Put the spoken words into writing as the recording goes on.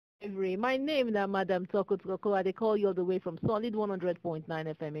delivery. My name is Madam Tokutoku. They call you all the way from Solid 100.9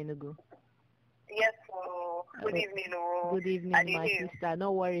 FM Enugu. Yes, so good evening. Good evening, my sister.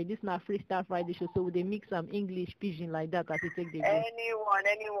 No worry, this is not Freestyle Friday show, so they mix some English pidgin like that as you take the day. Anyone.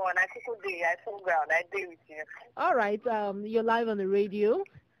 I took day. I full ground. I deal with you. All right, you're live on the radio,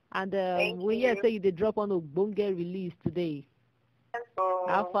 and we say you they drop on a bonge release today. So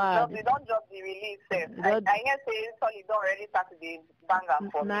how far? They don't drop the release. I hear say Solid don't already start the banger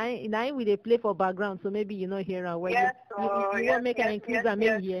for me. Nine we they play for background, so maybe you know here and where yes, you won't make an increase and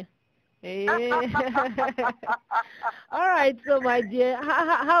maybe here. Hey. All right, so my dear,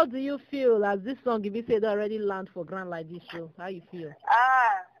 how do you feel as this song, if you say it already land for grand like this show? How you feel?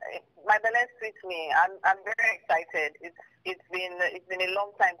 My balance suits me. I'm very excited. It's been a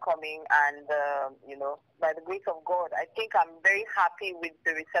long time coming, and by the grace of God, I think I'm very happy with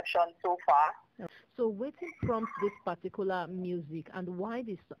the reception so far. So, what prompts this particular music, and why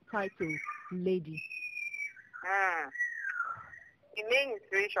this title, Lady? The main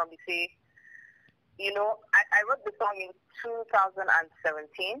inspiration we say, I wrote the song in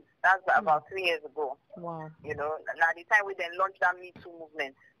 2017. That's about 3 years ago. Wow. Now the time we then launched that Me Too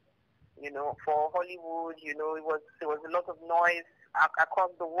movement. For Hollywood, there was a lot of noise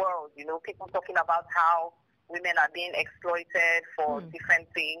across the world. People talking about how women are being exploited for different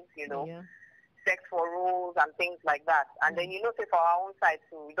things. Sex for roles and things like that. And then say for our own side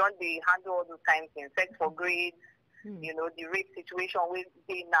too, we don't handle all those kinds of things. Sex for grades. The rape situation we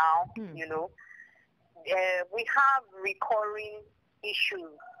see now, we have recurring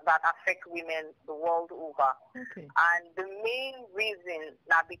issues that affect women the world over. Okay. And the main reason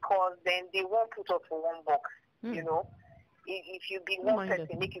that because then they won't put us for one box, If you be one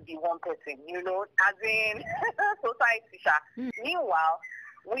person, make you be one person, as in society. Meanwhile,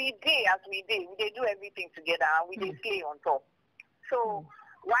 we do everything together and we stay on top. So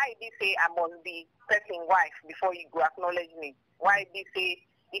why they say I must be person wife before you go acknowledge me? Why they say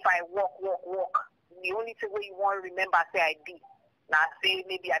if I walk, the only thing where you want to remember say I be. Now say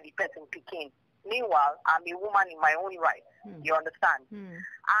maybe I be person picking. Meanwhile, I'm a woman in my own right. You understand?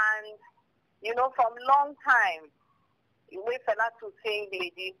 And from long time, we fella to saying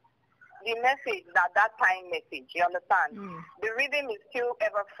lady, the message that time message, you understand? The rhythm is still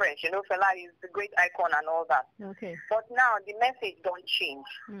ever fresh. Fela is the great icon and all that. Okay. But now the message don't change.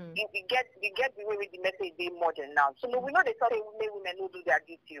 You get the way with the message they modern now. So we know they say women don't do their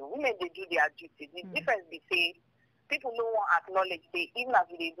duty. Women they do their duty. The difference be say people no one acknowledge they even as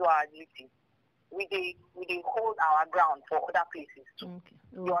they do our duty. We hold our ground for other places too. Okay.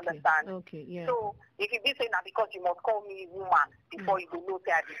 You understand? Okay, yeah. So if you be saying that because you must call me woman before you go know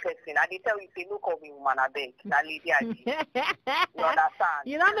say I be person, I tell you say no call me woman, I beg. That lady I be. You understand?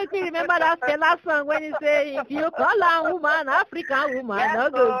 You don't make me remember that fella song when you say if you call a woman African woman, no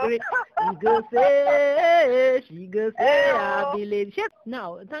go agree. He go say she go say I be lady.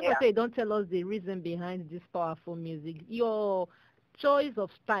 Now, thank God say don't tell us the reason behind this powerful music. Your choice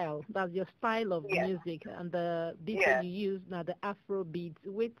of style, that's your style of music, and the beat that you use now, the Afro beat.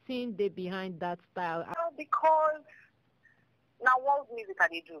 Waiting they behind that style. Because now world music that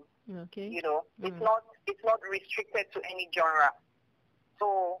they do. Okay. It's not restricted to any genre.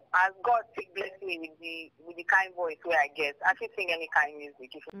 So as God bless me with the kind voice where I get, I can sing any kind of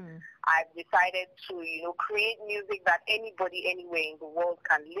music. I've decided to create music that anybody anywhere in the world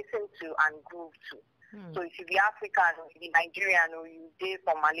can listen to and groove to. So if you be African or you be Nigerian or you be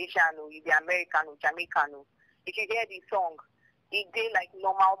from Malaysia or you be American or Jamaican, if you hear the song, it's like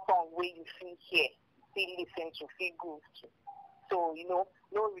normal song where you feel hear, feel listen to, feel groove to. So no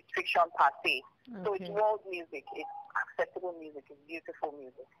restriction per se. Okay. So it's world music, it's acceptable music, it's beautiful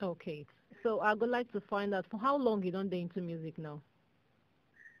music. Okay. So I would like to find out for how long you don't get into music now.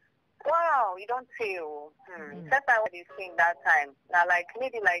 Wow, you don't feel. First time when you sing that time, now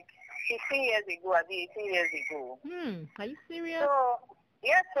maybe 15 years ago, or 18 years ago. Are you serious? So,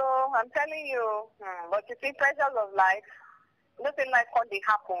 yes, so I'm telling you, but you see, pressures of life, nothing like when they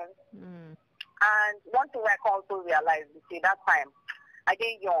happen. And one thing I can also realize, you see, that time, I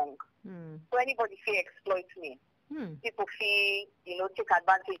get young. So anybody feel exploit me. People feel, take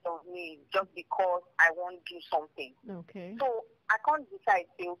advantage of me just because I want to do something. Okay. So I can't decide,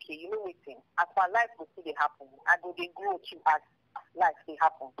 say, okay, waiting. As my life will see they happen, I go they grow to as life they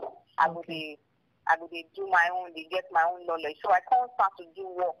happen. I go they do my own, they get my own knowledge. So I can't start to do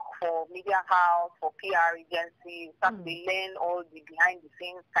work for media house, for PR agency, start to learn all the behind the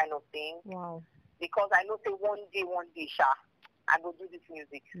scenes kind of thing. Wow. Because I know say one day, I go do this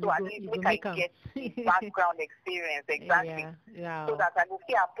music. So at least make I get the background experience, exactly. Yeah. So that I go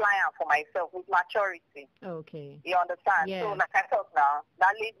feel applying for myself with maturity. Okay. You understand? Yeah. So like I thought now,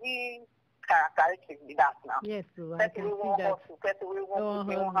 that lady characteristic be that now. Yes, so I can see that. We want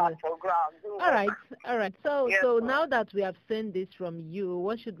to hard for ground. All right. So now that we have seen this from you,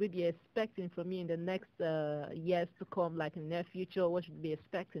 what should we be expecting from you in the next years to come, like in the near future? What should we be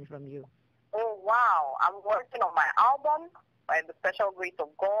expecting from you? Oh, wow. I'm working on my album, by the special grace of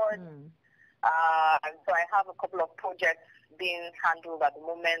God. And so I have a couple of projects being handled at the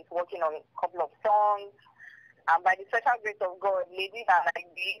moment, working on a couple of songs. And by the special grace of God, ladies are like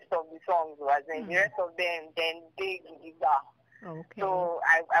the least of the songs, and the rest of them, then they give that. Okay. So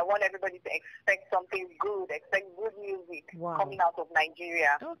I want everybody to expect something good, expect good music coming out of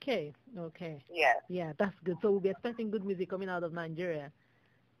Nigeria. Okay. Yes. Yeah, that's good. So we'll be expecting good music coming out of Nigeria.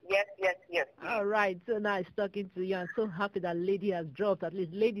 Yes. All right. So nice talking to you. I'm so happy that lady has dropped. At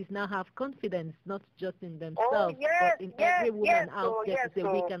least ladies now have confidence, not just in themselves, but in every woman out there to say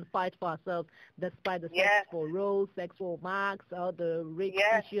we can fight for ourselves despite the sex for roles, sex for marks, all the rape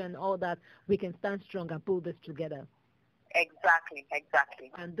issue and all that. We can stand strong and pull this together. Exactly.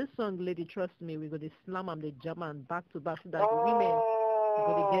 And this song, lady, trust me, we're going to slam and the German back to back so that the women are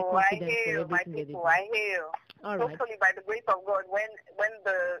going to get confidence for everything they do. I hear you. All right. Hopefully, by the grace of God, when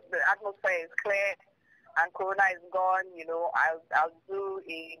the atmosphere is clear and Corona is gone, I'll do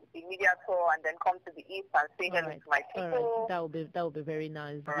a media tour and then come to the East and say hello to my people. All right. That will be very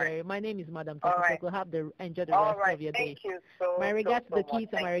nice. Right. My name is Madam Tokutoku. Enjoy the rest of your day. Thank you so My regards to the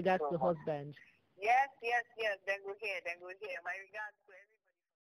kids much. and my regards to the husband. Yes. Then go here. My regards.